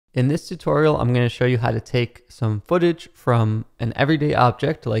In this tutorial, I'm going to show you how to take some footage from an everyday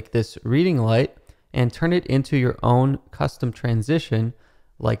object like this reading light and turn it into your own custom transition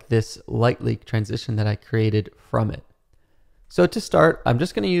like this light leak transition that I created from it. So to start, I'm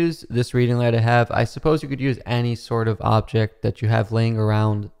just going to use this reading light I have. I suppose you could use any sort of object that you have laying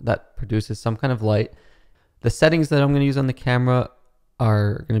around that produces some kind of light. The settings that I'm going to use on the camera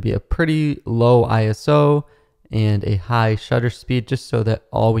are going to be a pretty low ISO and a high shutter speed, just so that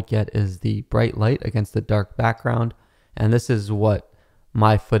all we get is the bright light against the dark background. And this is what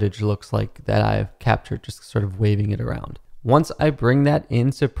my footage looks like that I've captured, just sort of waving it around. Once I bring that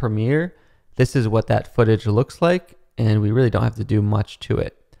into Premiere, this is what that footage looks like, and we really don't have to do much to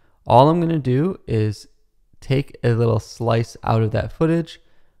it. All I'm going to do is take a little slice out of that footage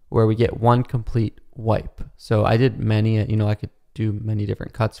where we get one complete wipe. So I did many, I could do many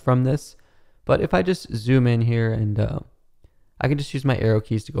different cuts from this. But if I just zoom in here and I can just use my arrow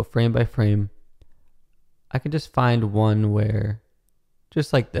keys to go frame by frame, I can just find one where,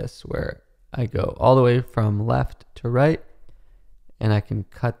 just like this, where I go all the way from left to right, and I can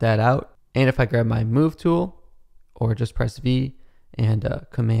cut that out. And if I grab my move tool, or just press V and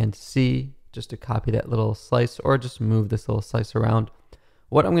Command C just to copy that little slice, or just move this little slice around.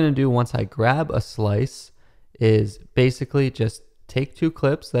 What I'm going to do once I grab a slice is basically just take two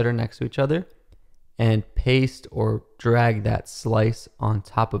clips that are next to each other and paste or drag that slice on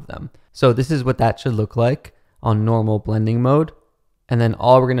top of them. So this is what that should look like on normal blending mode. And then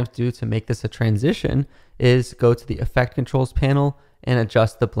all we're going to have to do to make this a transition is go to the Effect Controls panel and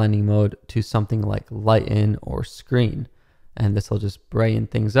adjust the blending mode to something like lighten or screen. And this will just brighten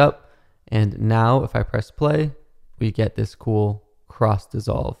things up. And now if I press play, we get this cool cross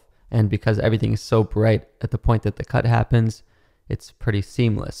dissolve. And because everything is so bright at the point that the cut happens, it's pretty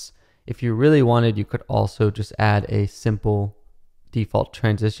seamless. If you really wanted, you could also just add a simple default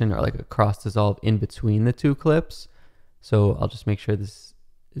transition or like a cross dissolve in between the two clips. So I'll just make sure this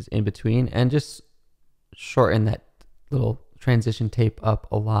is in between and just shorten that little transition tape up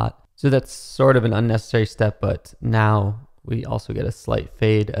a lot. So that's sort of an unnecessary step, but now we also get a slight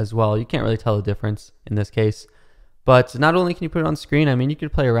fade as well. You can't really tell the difference in this case. But not only can you put it on screen, you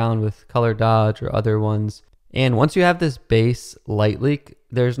could play around with color dodge or other ones. And once you have this base light leak,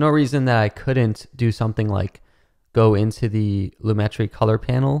 there's no reason that I couldn't do something like go into the Lumetri color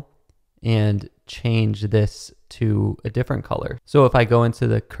panel and change this to a different color. So if I go into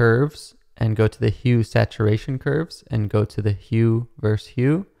the curves and go to the hue saturation curves and go to the hue versus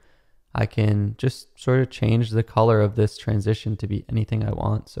hue, I can just sort of change the color of this transition to be anything I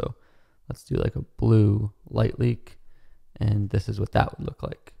want. So let's do like a blue light leak, and this is what that would look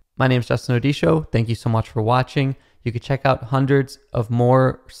like. My name is Justin Odisho. Thank you so much for watching. You can check out hundreds of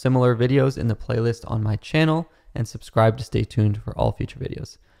more similar videos in the playlist on my channel and subscribe to stay tuned for all future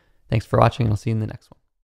videos. Thanks for watching, and I'll see you in the next one.